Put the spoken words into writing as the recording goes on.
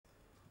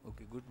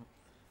Good,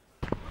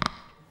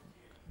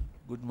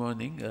 good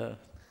morning.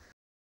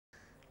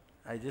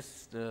 I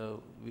just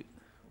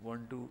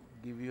want to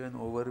give you an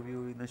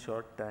overview in a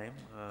short time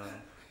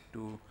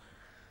to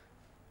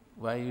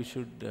why you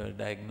should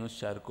diagnose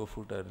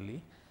Charcot-Foot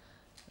early.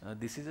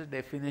 This is a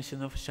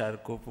definition of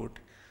Charcot-Foot,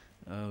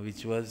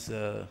 which was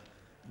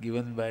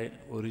given by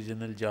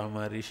original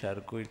Jean-Marie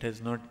Charcot. It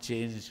has not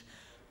changed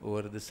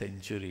over the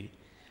century.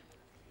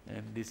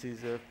 And this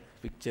is a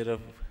picture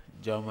of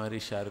Jean-Marie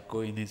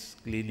Charcot in his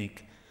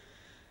clinic.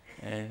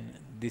 And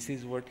this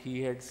is what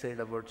he had said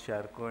about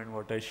Charcot and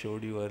what I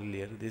showed you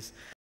earlier.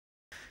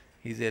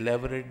 His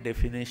elaborate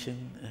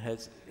definition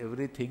has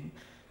everything,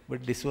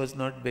 but this was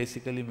not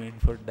basically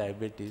meant for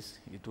diabetes.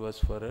 It was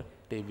for a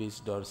tabes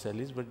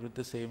dorsalis, but with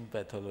the same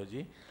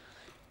pathology.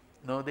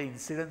 Now the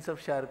incidence of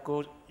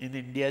Charcot in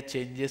India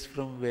changes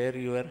from where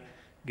you are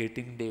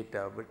getting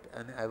data, but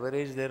on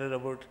average there are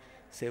about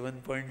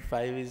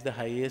 7.5 is the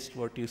highest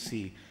what you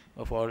see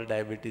of all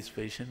diabetes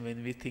patients.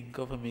 When we think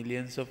of a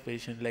millions of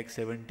patients like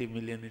 70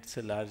 million, it's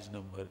a large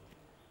number.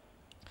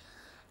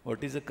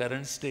 What is the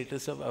current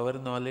status of our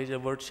knowledge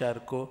about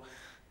Charcot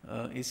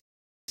is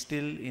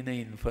still in a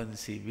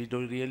infancy. We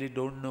really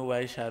don't know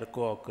why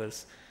Charcot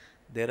occurs.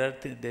 There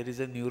is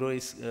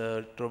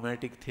a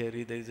traumatic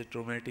theory, there is a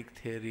traumatic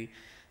theory,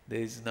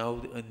 there is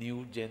now a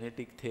new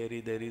genetic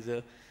theory, there is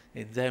a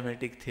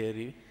enzymatic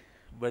theory,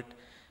 but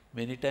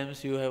many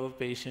times you have a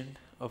patient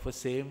of a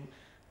same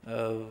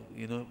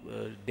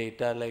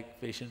data, like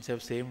patients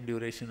have same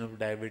duration of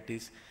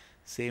diabetes,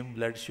 same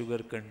blood sugar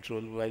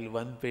control, while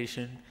one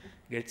patient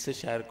gets a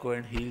Charcot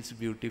and heals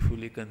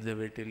beautifully,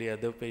 conservatively,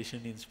 other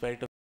patient in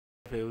spite of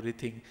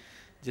everything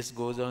just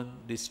goes on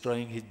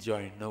destroying his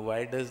joint. Now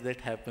why does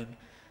that happen?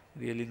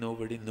 Really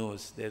nobody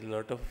knows. There is a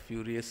lot of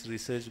furious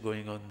research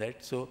going on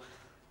that. So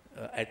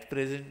at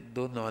present,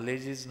 though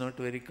knowledge is not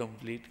very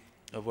complete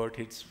about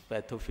its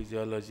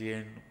pathophysiology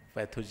and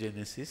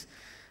pathogenesis,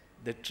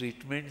 the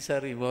treatments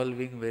are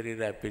evolving very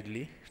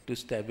rapidly to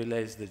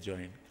stabilize the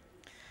joint.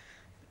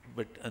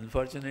 But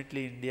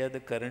unfortunately, India, the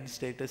current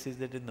status is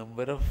that the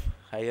number of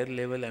higher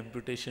level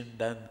amputation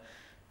done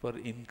for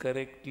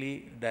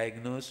incorrectly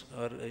diagnosed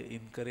or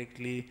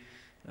incorrectly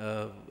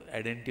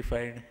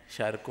identified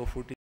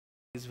Charcot-Foot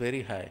is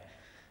very high,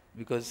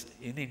 because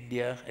in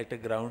India at a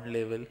ground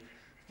level,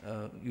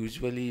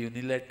 usually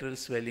unilateral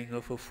swelling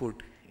of a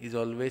foot is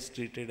always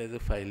treated as a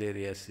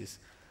filariasis,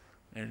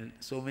 and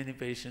so many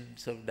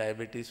patients of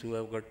diabetes who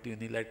have got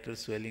unilateral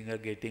swelling are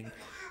getting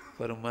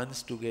for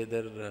months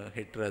together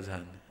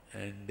hetrazan,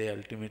 and they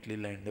ultimately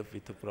land up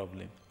with a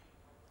problem.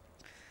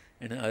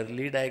 And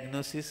early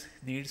diagnosis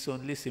needs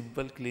only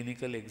simple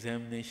clinical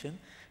examination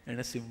and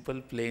a simple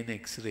plain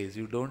X-rays.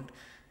 You don't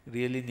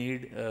really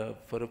need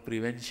for a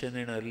prevention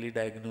and early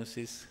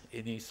diagnosis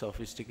any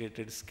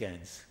sophisticated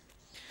scans.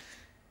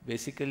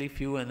 Basically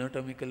few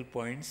anatomical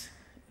points.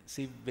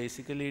 See,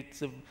 basically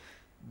it's a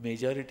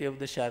majority of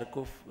the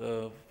Charcot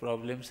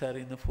problems are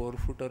in the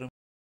forefoot or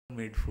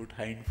midfoot.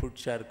 Hindfoot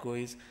Charcot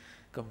is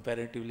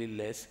comparatively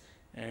less,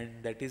 and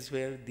that is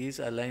where these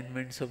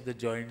alignments of the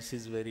joints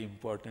is very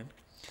important.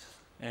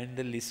 And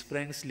the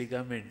Lisfranc's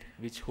ligament,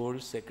 which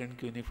holds second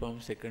cuneiform,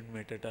 second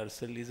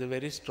metatarsal, is a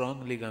very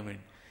strong ligament,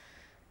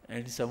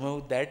 and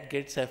somehow that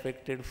gets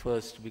affected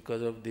first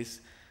because of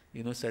this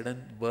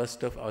sudden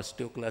burst of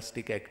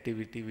osteoclastic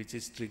activity, which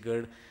is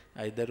triggered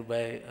either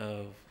by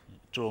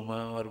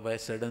trauma or by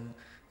sudden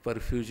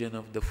perfusion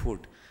of the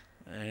foot,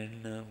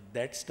 and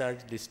that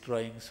starts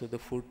destroying, so the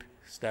foot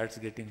starts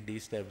getting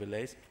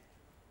destabilized.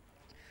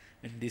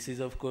 And this is,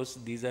 of course,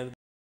 these are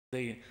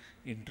the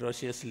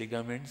interosseous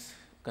ligaments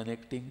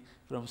connecting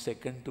from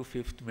second to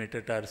fifth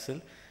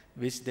metatarsal,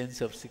 which then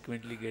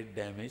subsequently get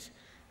damaged.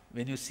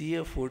 When you see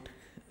a foot,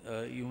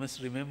 you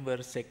must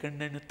remember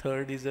second and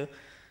third is a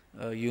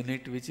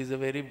unit which is a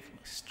very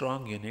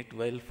strong unit,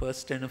 while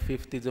first and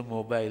fifth is a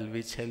mobile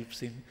which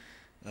helps in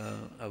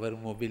our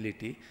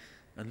mobility.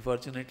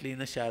 Unfortunately,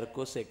 in a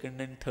Charcot, second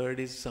and third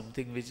is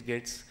something which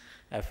gets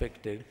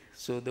affected.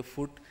 So the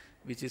foot,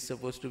 which is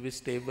supposed to be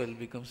stable,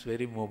 becomes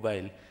very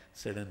mobile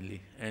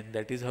suddenly, and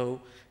that is how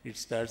it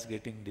starts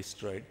getting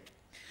destroyed.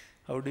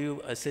 How do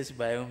you assess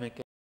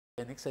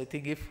biomechanics? I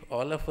think if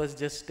all of us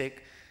just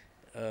take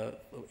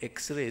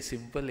X-ray,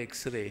 simple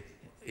X-ray,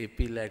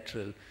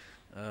 epilateral,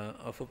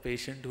 of a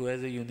patient who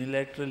has a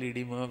unilateral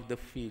edema of the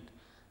feet,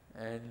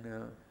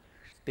 and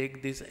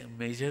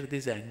measure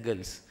these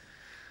angles,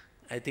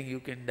 I think you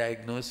can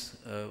diagnose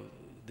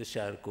the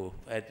Charcot.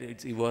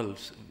 It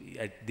evolves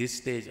at this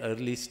stage,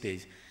 early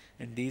stage.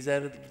 And these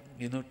are,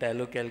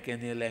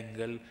 talocalcaneal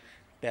angle,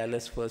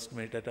 talus first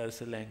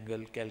metatarsal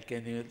angle,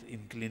 calcaneal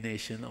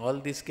inclination. All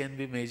this can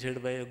be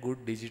measured by a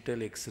good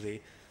digital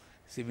X-ray.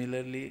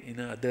 Similarly, in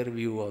another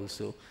view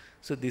also.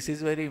 So this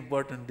is very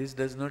important. This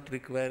does not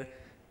require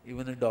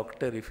even a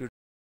doctor. If you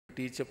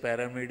teach a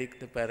paramedic,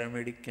 the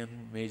paramedic can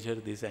measure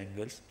these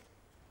angles.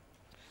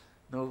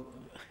 Now,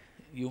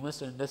 you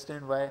must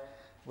understand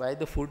why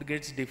the foot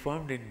gets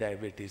deformed in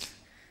diabetes.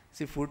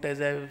 See, foot, as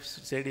I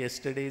said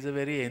yesterday, is a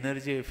very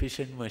energy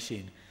efficient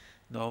machine.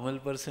 Normal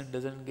person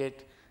doesn't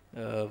get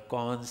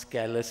corns,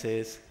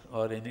 calluses,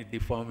 or any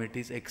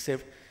deformities,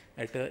 except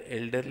at an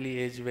elderly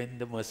age when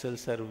the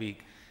muscles are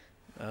weak.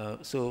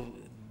 So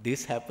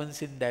this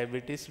happens in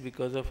diabetes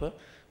because of a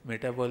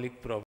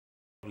metabolic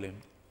problem.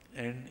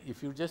 And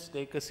if you just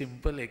take a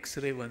simple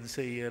X-ray once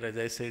a year, as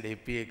I said,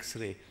 AP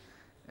X-ray,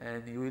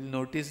 and you will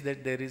notice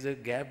that there is a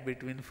gap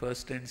between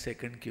first and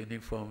second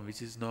cuneiform,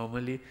 which is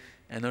normally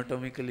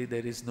anatomically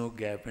there is no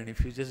gap. And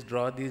if you just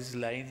draw these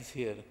lines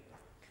here,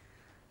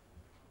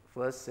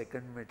 first,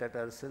 second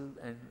metatarsal,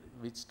 and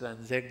which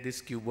transact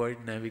this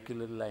cuboid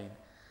navicular line.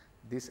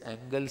 This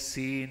angle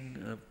C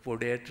in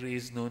podiatry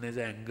is known as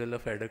angle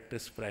of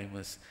adductus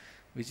primus,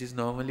 which is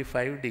normally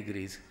 5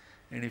 degrees.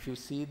 And if you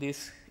see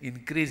this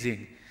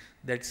increasing,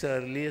 that's the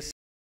earliest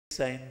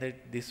sign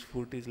that this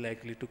foot is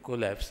likely to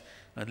collapse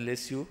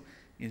unless you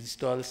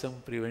install some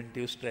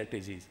preventive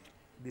strategies.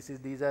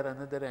 These are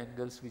another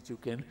angles which you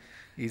can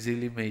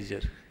easily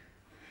measure.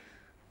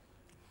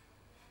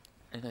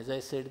 And as I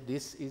said,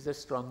 this is the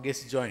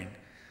strongest joint.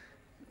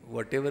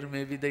 Whatever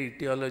may be the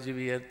etiology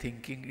we are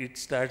thinking, it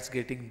starts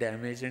getting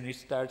damaged and it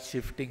starts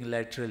shifting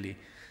laterally.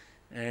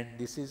 And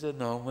this is a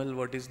normal,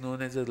 what is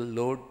known as a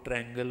load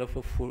triangle of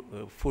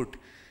a foot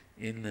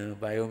in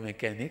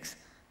biomechanics.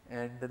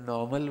 And the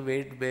normal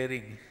weight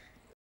bearing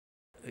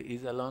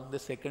is along the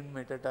second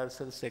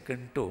metatarsal,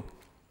 second toe.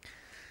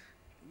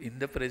 In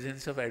the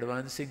presence of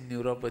advancing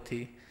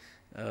neuropathy,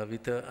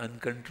 with an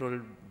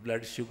uncontrolled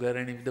blood sugar,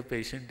 and if the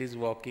patient is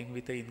walking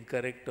with an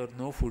incorrect or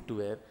no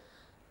footwear,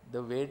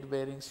 the weight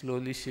bearing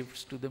slowly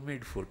shifts to the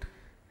midfoot.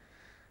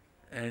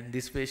 And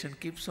this patient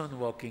keeps on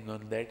walking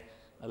on that.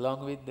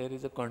 Along with there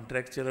is a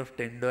contracture of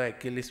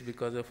tendo-Achilles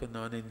because of a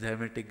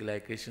non-enzymatic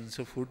glycation.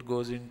 So foot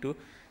goes into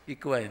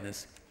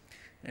equinus.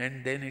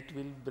 And then it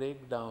will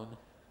break down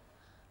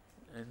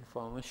and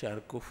form a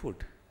Charcot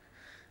foot.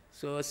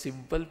 So a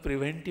simple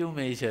preventive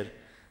measure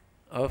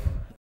of,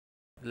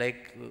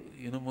 like,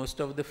 most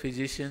of the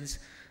physicians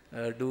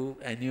do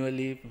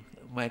annually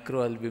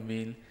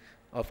microalbumin,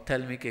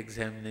 ophthalmic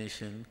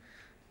examination,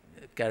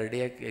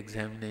 cardiac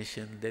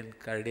examination, then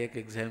cardiac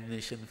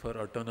examination for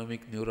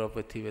autonomic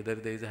neuropathy, whether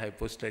there is a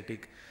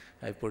hypostatic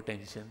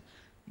hypotension.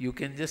 You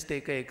can just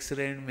take an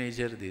X-ray and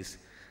measure this.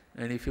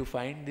 And if you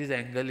find this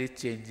angle is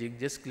changing,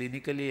 just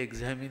clinically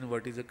examine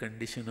what is the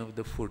condition of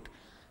the foot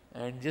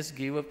and just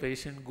give a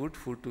patient good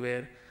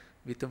footwear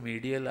with a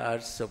medial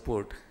arch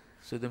support.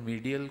 So the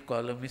medial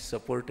column is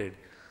supported,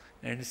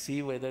 and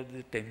see whether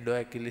the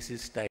tendo-Achilles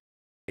is tight.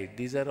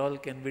 These are all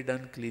can be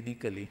done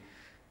clinically,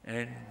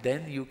 and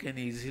then you can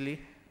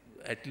easily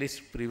at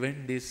least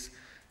prevent this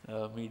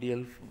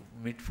medial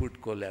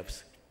midfoot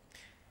collapse.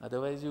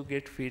 Otherwise you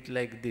get feet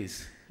like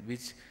this,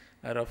 which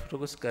are of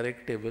course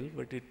correctable,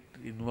 but it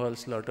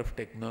involves a lot of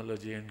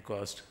technology and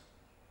cost.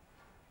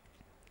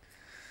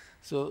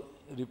 So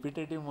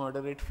repetitive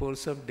moderate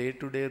force of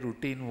day-to-day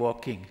routine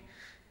walking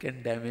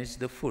can damage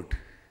the foot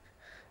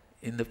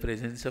in the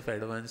presence of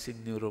advancing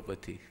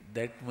neuropathy.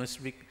 That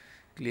must be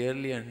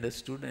clearly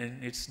understood,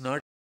 and it's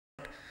not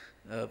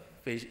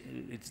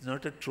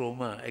a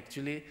trauma.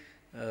 Actually,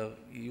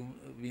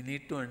 we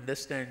need to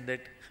understand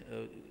that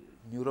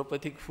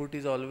neuropathic foot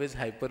is always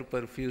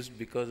hyperperfused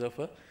because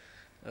of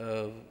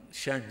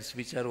shunts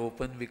which are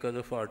open because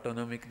of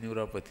autonomic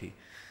neuropathy.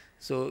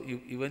 So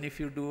even if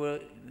you do a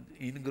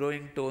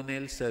ingrowing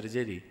toenail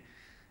surgery,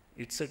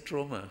 it's a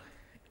trauma.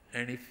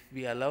 And if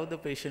we allow the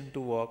patient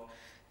to walk,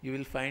 you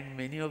will find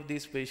many of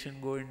these patients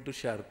go into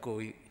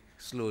Charcot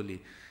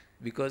slowly,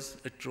 because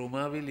a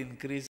trauma will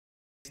increase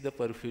the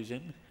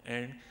perfusion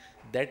and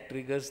that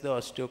triggers the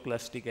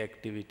osteoclastic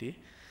activity.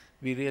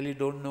 We really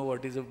don't know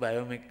what is a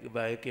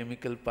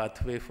biochemical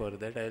pathway for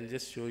that. I will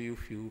just show you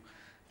few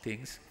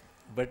things.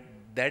 But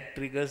that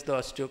triggers the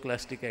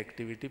osteoclastic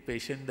activity.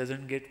 Patient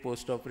doesn't get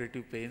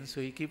post-operative pain, so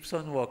he keeps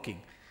on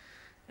walking,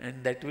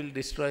 and that will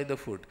destroy the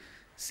foot.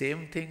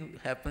 Same thing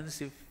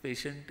happens if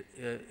patient,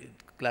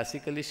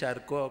 classically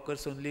Charcot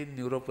occurs only in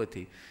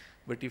neuropathy.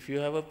 But if you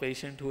have a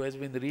patient who has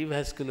been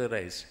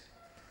revascularized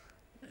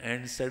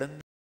and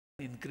sudden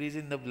increase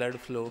in the blood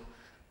flow,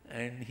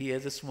 and he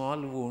has a small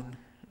wound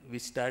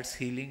which starts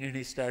healing and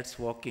he starts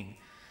walking,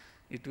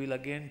 it will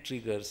again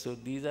trigger. So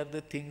these are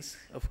the things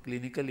of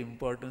clinical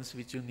importance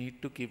which you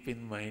need to keep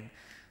in mind,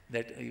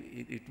 that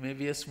it may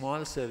be a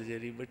small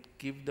surgery, but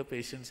keep the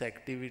patient's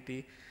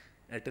activity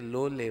at a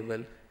low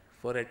level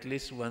for at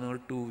least 1 or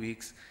 2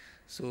 weeks,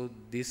 so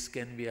this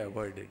can be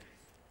avoided.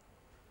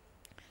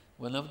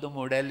 One of the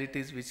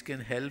modalities which can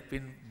help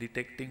in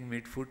detecting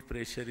midfoot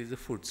pressure is a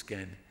foot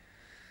scan.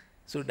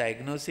 So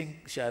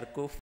diagnosing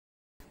Charcot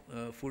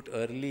foot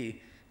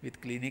early with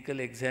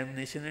clinical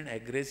examination and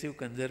aggressive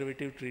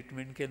conservative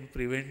treatment can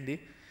prevent the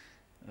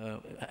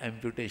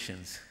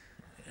amputations.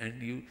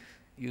 And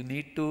you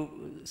need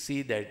to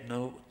see that.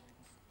 Now,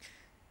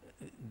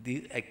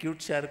 the acute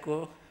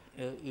Charcot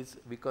is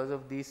because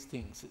of these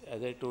things.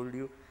 As I told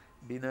you,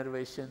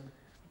 denervation,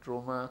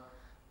 trauma,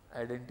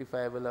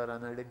 identifiable or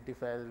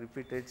unidentifiable,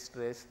 repeated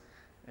stress,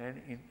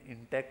 and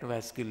intact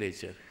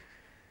vasculature.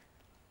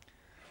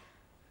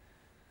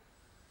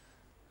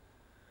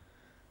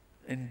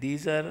 And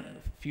these are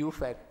few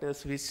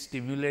factors which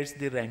stimulates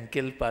the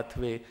Rankel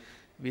pathway,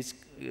 which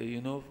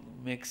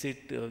makes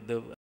it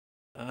the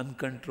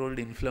uncontrolled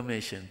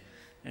inflammation.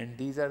 And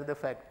these are the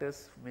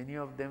factors, many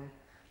of them,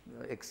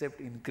 except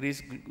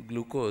increased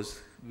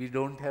glucose, we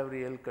don't have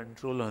real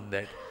control on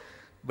that.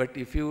 But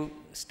if you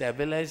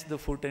stabilize the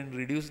foot and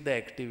reduce the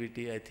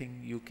activity, I think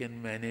you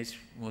can manage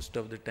most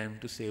of the time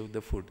to save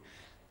the foot.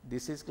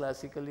 This is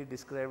classically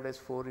described as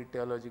 4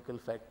 etiological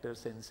factors: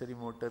 sensory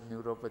motor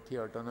neuropathy,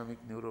 autonomic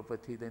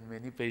neuropathy, then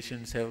many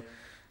patients have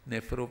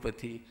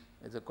nephropathy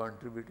as a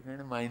contributing,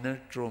 and minor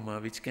trauma,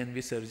 which can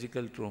be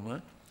surgical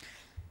trauma.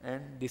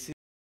 And this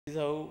is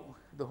how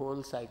the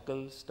whole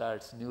cycle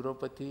starts: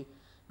 neuropathy,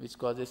 which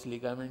causes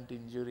ligament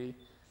injury,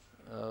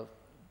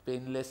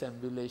 painless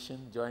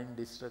ambulation, joint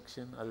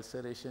destruction,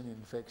 ulceration,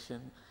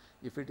 infection.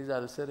 If it is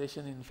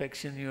ulceration,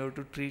 infection, you have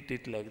to treat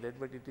it like that,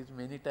 but it is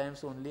many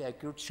times only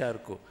acute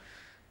Charcot,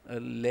 a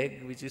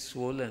leg which is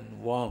swollen,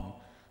 warm,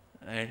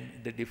 and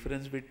the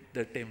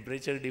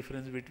temperature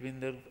difference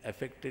between the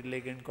affected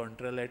leg and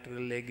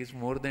contralateral leg is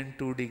more than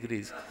 2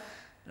 degrees.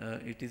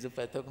 It is a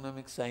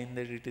pathognomic sign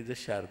that it is a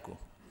Charcot.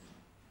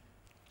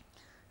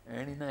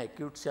 And in an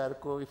acute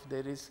Charcot, if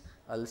there is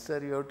ulcer,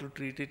 you have to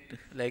treat it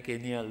like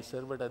any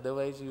ulcer, but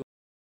otherwise you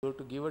have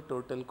to give a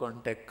total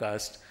contact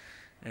cast,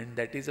 and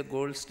that is a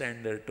gold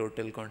standard,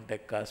 total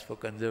contact cast, for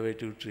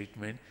conservative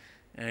treatment.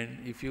 And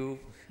if you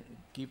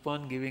keep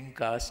on giving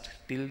cast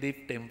till the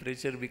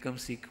temperature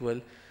becomes equal,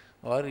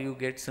 or you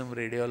get some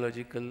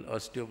radiological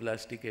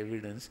osteoblastic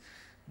evidence,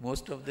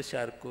 most of the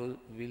Charcot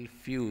will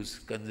fuse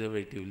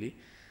conservatively.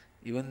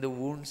 Even the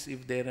wounds,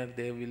 if there are,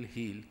 they will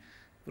heal,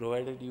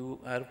 provided you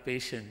are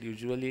patient.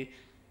 Usually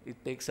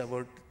it takes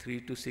about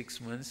 3 to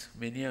 6 months.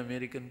 Many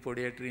American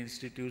podiatry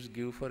institutes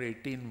give for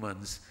 18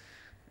 months,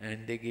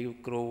 and they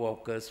give crow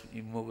walkers,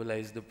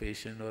 immobilize the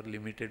patient, or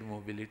limited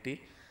mobility.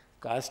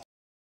 Cast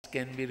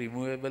can be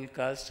removable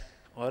cast,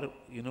 or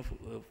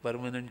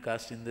permanent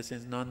cast, in the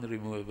sense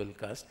non-removable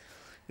cast.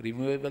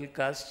 Removable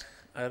cast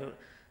are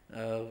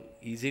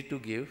easy to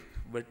give,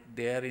 but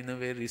they are in a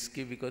way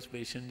risky, because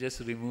patient just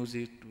removes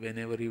it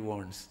whenever he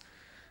wants,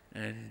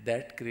 and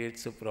that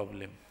creates a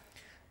problem.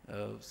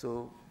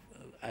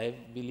 I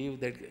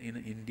believe that in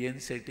Indian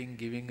setting,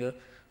 giving a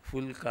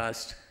full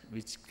cast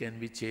which can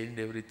be changed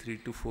every 3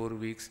 to 4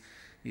 weeks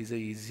is a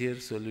easier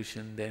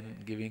solution than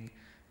giving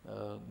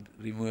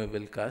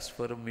removable cast.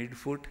 For a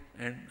mid-foot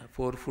and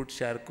 4-foot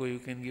Charcot, you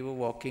can give a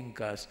walking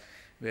cast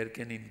where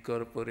can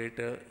incorporate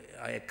a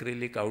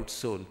acrylic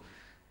outsole,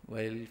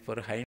 while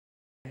for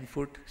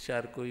hind-foot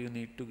Charcot you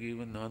need to give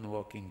a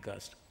non-walking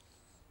cast.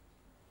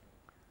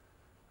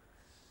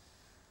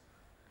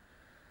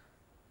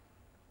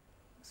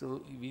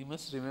 So we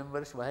must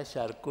remember why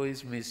Charcot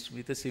is missed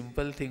with a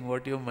simple thing: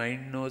 what your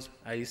mind knows,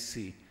 eyes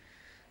see.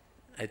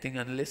 I think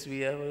unless we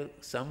have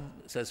some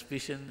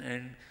suspicion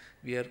and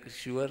we are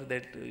sure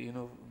that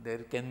there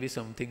can be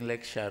something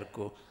like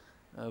Charcot,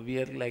 we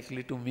are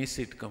likely to miss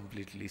it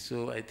completely.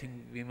 So I think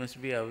we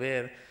must be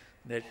aware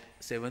that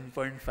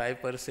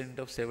 7.5%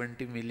 of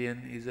 70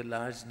 million is a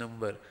large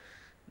number,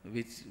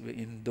 which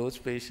in those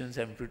patients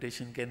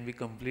amputation can be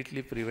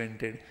completely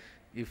prevented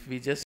if we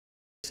just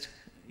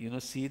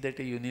see that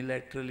a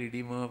unilateral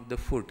edema of the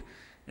foot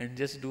and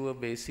just do a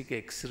basic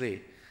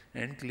X-ray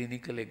and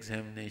clinical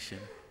examination.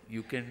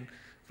 You can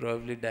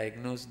probably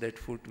diagnose that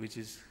foot which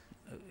is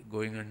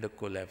going under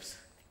collapse.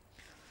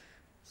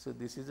 So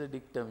this is a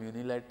dictum: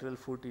 unilateral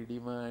foot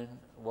edema and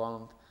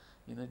warmth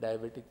in a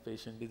diabetic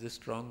patient is a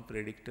strong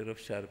predictor of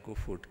Charcot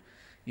foot.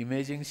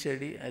 Imaging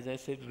study, as I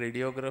said,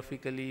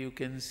 radiographically you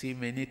can see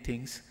many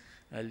things.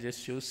 I'll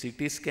just show.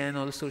 CT scan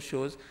also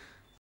shows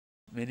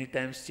many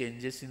times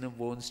changes in a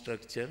bone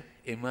structure.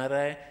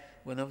 MRI,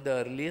 one of the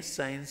earliest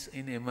signs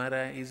in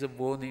MRI is a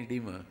bone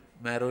edema,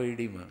 marrow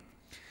edema.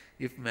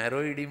 If marrow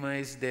edema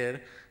is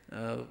there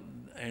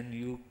and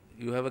you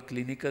have a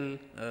clinical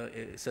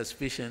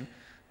suspicion,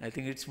 I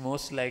think it's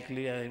most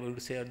likely, I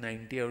would say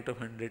 90 out of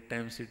 100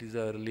 times it is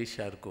early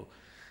Charcot,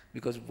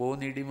 because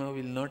bone edema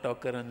will not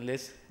occur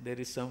unless there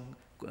is some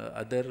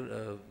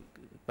other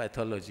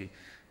pathology,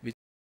 which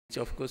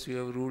of course you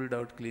have ruled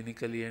out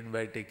clinically and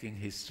by taking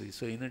history.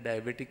 So in a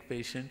diabetic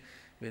patient,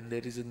 when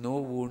there is no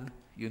wound,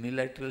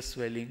 unilateral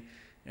swelling,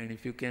 and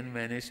if you can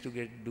manage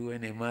to do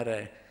an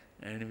MRI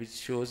and which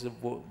shows the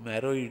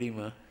marrow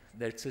edema,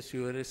 that's a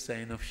surest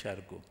sign of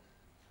Charcot.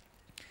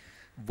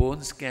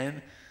 Bone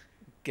scan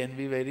can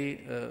be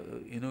very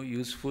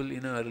useful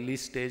in an early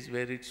stage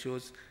where it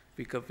shows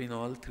pickup in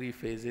all 3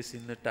 phases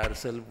in the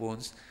tarsal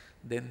bones.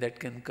 Then that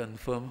can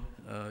confirm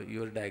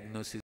your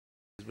diagnosis.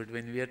 But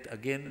when we are,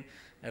 again,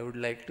 I would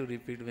like to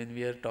repeat, when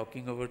we are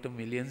talking about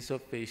millions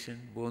of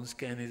patients, bone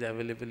scan is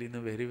available in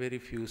a very, very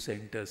few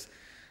centers,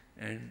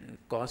 and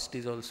cost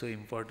is also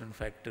important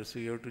factor. So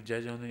you have to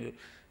judge on your,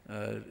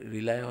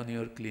 rely on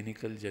your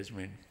clinical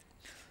judgment.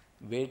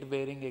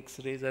 Weight-bearing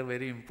X-rays are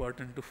very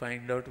important to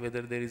find out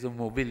whether there is a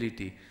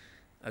mobility.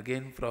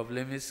 Again,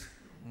 problem is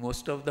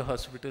most of the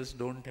hospitals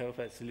don't have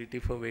facility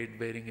for weight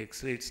bearing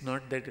X-ray. It's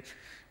not that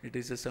it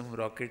is some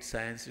rocket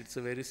science, it's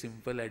a very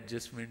simple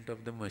adjustment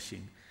of the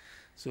machine.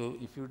 So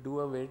if you do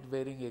a weight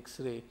bearing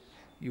X-ray,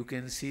 you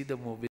can see the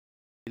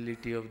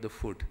mobility of the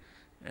foot,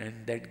 and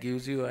that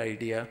gives you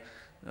idea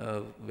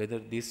whether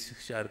this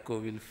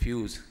Charcot will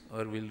fuse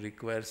or will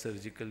require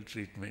surgical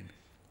treatment.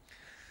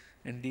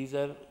 And these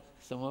are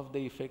some of the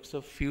effects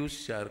of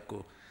fused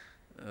Charcot,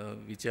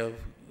 which have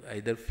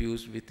either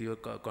fused with your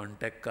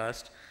contact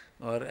cast,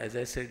 or as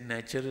I said,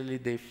 naturally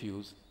they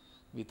fuse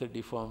with a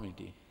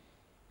deformity.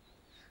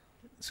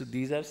 So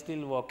these are still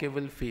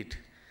walkable feet,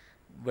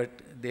 but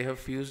they have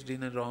fused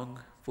in a wrong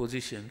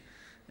position,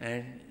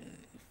 and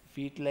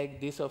feet like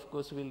this of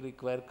course will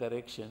require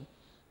correction,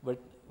 but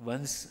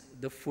once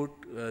the foot,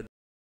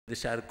 the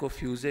Charcot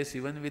fuses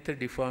even with a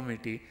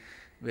deformity,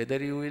 whether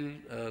you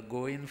will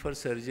go in for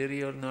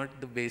surgery or not,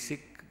 the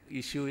basic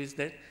issue is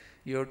that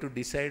you have to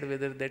decide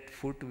whether that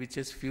foot which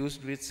is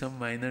fused with some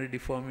minor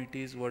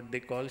deformity is what they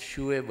call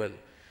shoeable,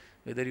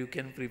 whether you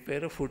can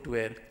prepare a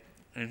footwear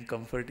and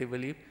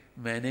comfortably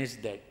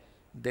manage that,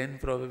 then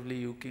probably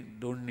you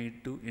don't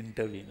need to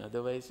intervene.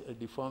 Otherwise, a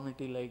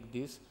deformity like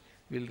this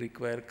will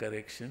require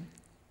correction.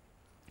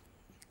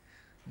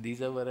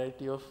 These are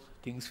variety of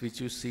things which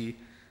you see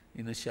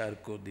in a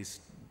Charcot.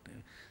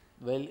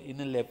 Well,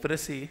 in a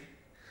leprosy,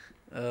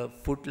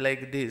 foot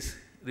like this,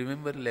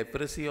 remember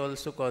leprosy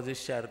also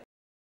causes Charcot,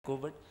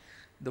 but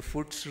the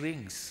foot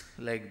shrinks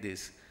like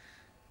this.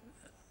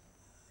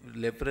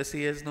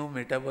 Leprosy has no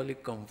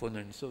metabolic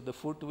component, so the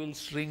foot will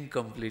shrink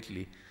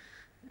completely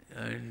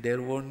and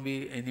there won't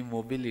be any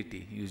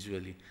mobility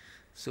usually.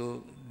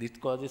 So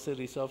it causes a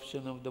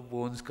resorption of the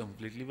bones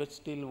completely, but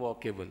still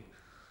walkable.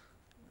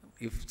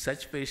 If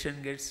such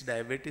patient gets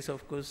diabetes,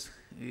 of course,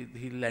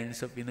 he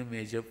lands up in a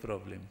major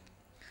problem.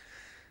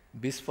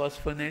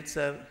 Bisphosphonates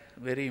are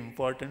very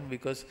important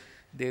because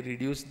they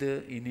reduce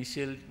the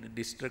initial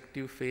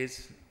destructive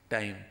phase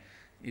time.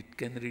 It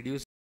can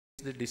reduce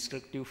the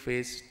destructive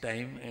phase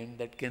time, and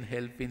that can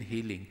help in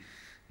healing.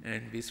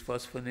 And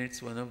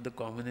bisphosphonates, one of the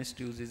commonest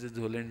use is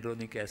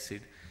zoledronic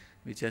acid,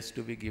 which has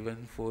to be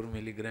given 4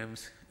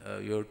 milligrams.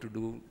 You have to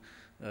do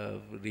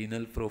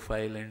renal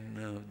profile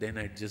and then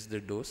adjust the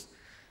dose.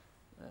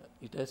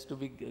 It has to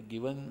be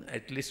given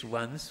at least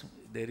once.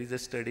 There is a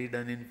study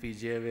done in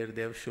PGI where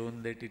they have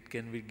shown that it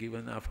can be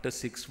given after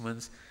 6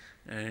 months,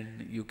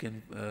 and you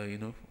can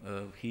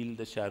heal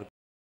the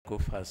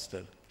Charcot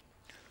faster.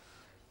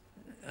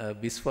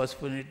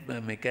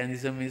 Bisphosphonate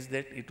mechanism is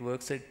that it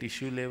works at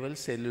tissue level,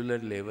 cellular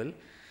level,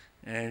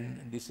 and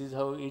this is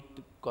how it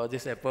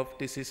causes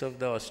apoptosis of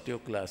the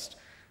osteoclast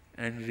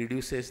and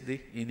reduces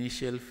the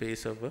initial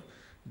phase of a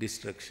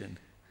destruction.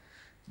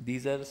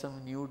 These are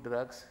some new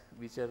drugs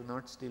which are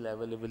not still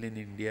available in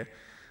India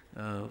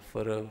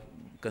for a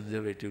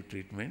conservative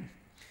treatment.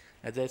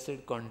 As I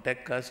said,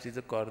 contact cast is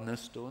a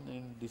cornerstone,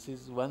 and this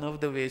is one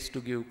of the ways to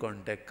give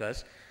contact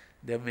cast.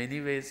 There are many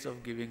ways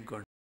of giving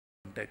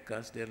contact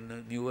cast. There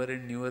are newer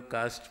and newer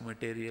cast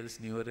materials,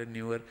 newer and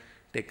newer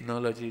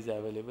technologies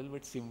available,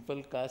 but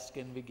simple cast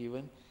can be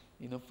given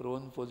in a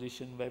prone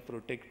position by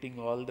protecting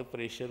all the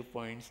pressure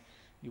points.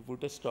 You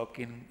put a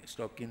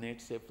stockinette,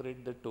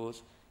 separate the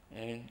toes,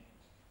 and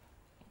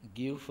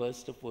give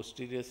first a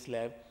posterior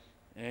slab,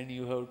 and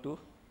you have to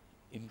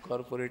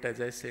incorporate,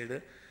 as I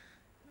said,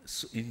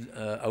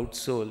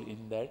 outsole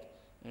in that,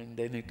 and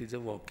then it is a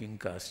walking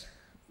cast.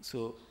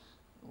 So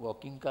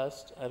walking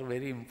casts are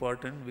very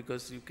important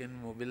because you can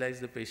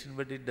mobilize the patient,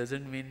 but it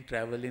doesn't mean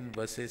travel in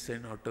buses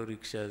and auto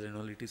rickshaws and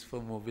all. It is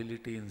for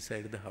mobility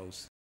inside the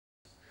house.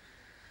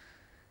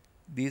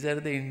 These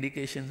are the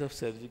indications of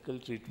surgical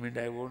treatment.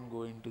 I won't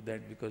go into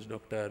that because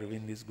Dr.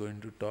 Arvind is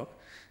going to talk.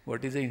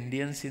 What is the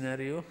Indian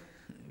scenario?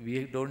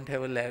 We don't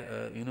have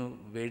a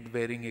weight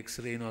bearing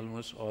X-ray in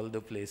almost all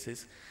the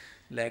places.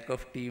 Lack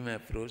of team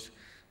approach.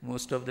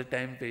 Most of the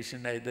time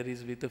patient either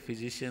is with a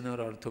physician or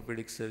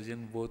orthopedic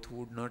surgeon, both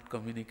would not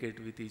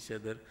communicate with each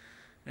other,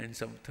 and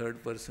some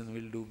third person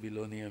will do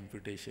below knee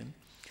amputation.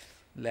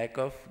 Lack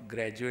of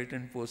graduate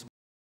and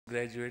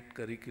postgraduate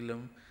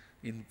curriculum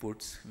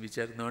inputs, which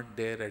are not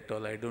there at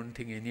all. I don't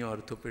think any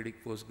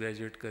orthopedic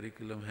postgraduate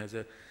curriculum has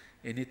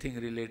anything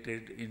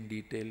related in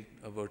detail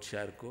about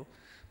Charcot.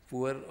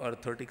 Poor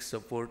orthotic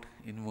support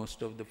in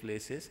most of the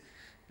places,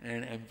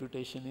 and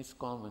amputation is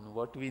common.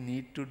 What we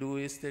need to do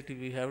is that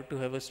we have to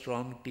have a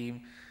strong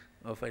team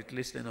of at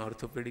least an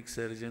orthopedic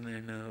surgeon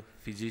and a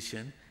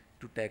physician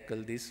to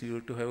tackle this. You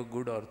have to have a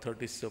good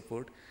orthotist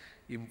support,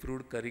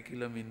 improved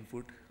curriculum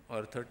input.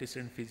 Orthotists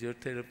and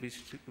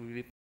physiotherapists will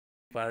be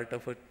part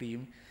of a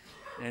team,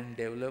 and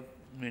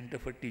development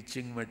of a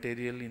teaching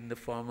material in the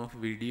form of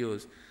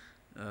videos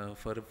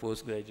for a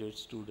postgraduate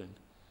student.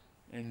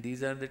 And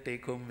these are the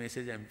take-home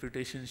message.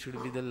 Amputation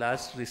should be the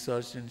last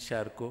resort in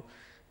Charcot,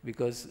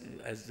 because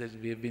as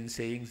we have been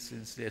saying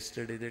since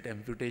yesterday, that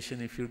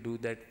amputation, if you do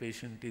that,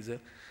 patient is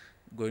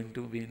going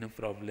to be in a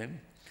problem.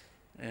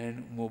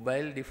 And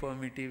mobile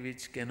deformity,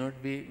 which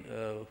cannot be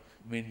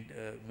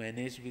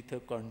managed with a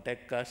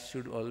contact cast,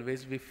 should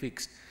always be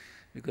fixed.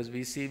 because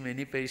we see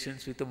many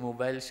patients with a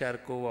mobile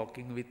Charcot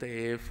walking with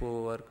a AFO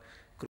or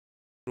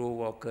crow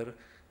walker.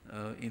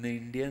 In an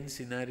Indian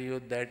scenario,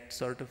 that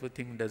sort of a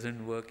thing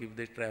doesn't work. If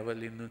they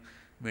travel in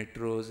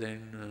metros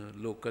and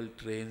local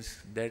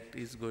trains, that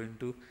is going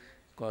to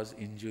cause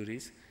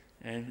injuries.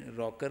 And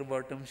rocker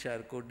bottom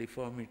Charcot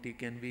deformity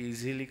can be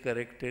easily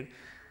corrected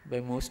by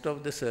most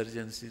of the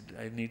surgeons.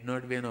 I need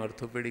not be an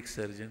orthopedic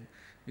surgeon,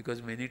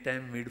 because many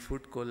times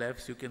mid-foot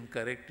collapse, you can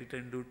correct it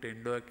and do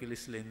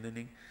tendo-Achilles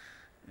lengthening,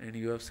 and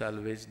you have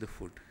salvaged the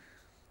foot.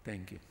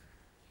 Thank you.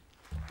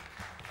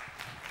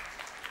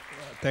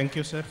 Thank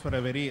you, sir, for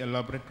a very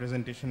elaborate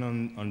presentation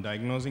on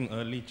diagnosing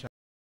early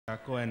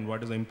Charcot and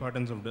what is the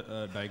importance of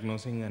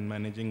diagnosing and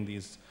managing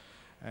these.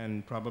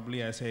 And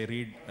probably as I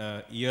read,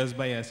 years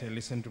by as I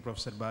listen to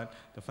Professor Bal,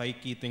 the 5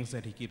 key things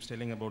that he keeps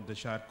telling about the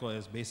Charcot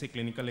is basic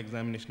clinical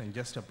examination and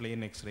just a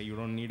plain X-ray. You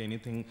don't need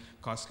anything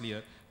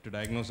costlier to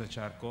diagnose a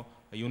Charcot.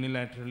 A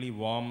unilaterally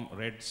warm,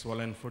 red,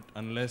 swollen foot,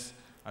 unless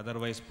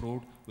otherwise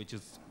proved, which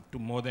is to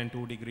more than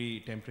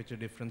 2-degree temperature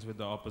difference with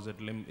the opposite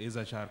limb, is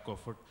a Charcot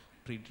foot.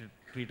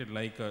 Treated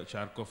like a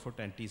Charcot foot,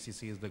 and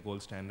TCC is the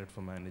gold standard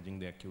for managing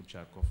the acute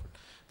Charcot foot.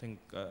 I think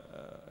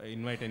I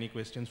invite any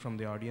questions from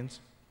the audience.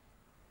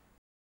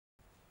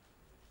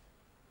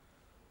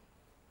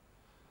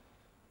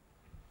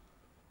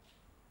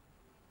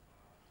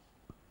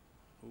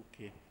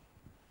 Okay.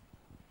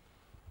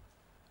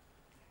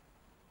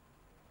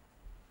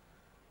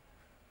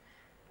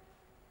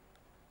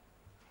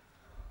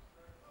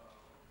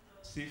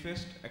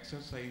 Safest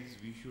exercise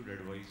we should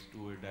advise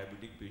to a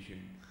diabetic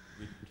patient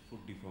with foot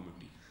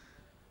deformity?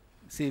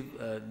 See,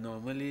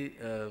 normally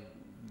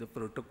the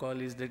protocol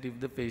is that if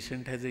the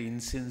patient has an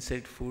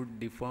insensate foot,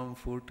 deformed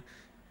foot,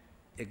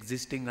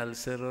 existing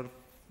ulcer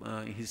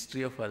or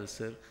history of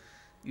ulcer,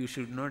 you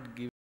should not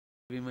give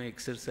him an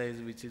exercise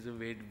which is a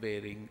weight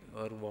bearing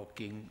or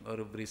walking or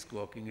a brisk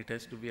walking. It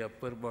has to be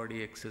upper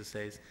body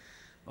exercise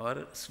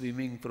or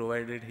swimming,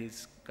 provided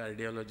his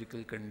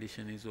cardiological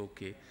condition is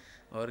okay,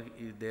 or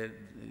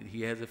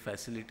he has a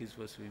facilities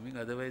for swimming.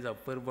 Otherwise,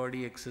 upper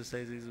body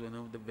exercise is one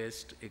of the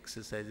best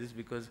exercises,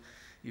 because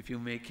if you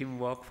make him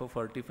walk for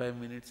 45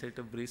 minutes at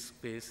a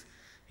brisk pace,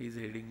 he is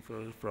heading for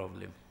a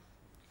problem.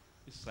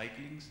 Is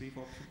cycling safe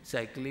option?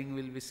 Cycling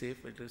will be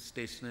safe at a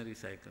stationary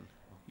cycle.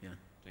 Yeah.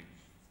 Thank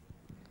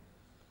you.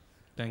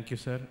 Thank you,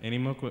 sir. Any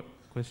more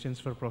questions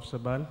for Professor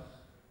Bal?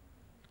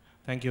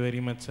 Thank you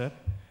very much, sir.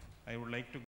 I would like to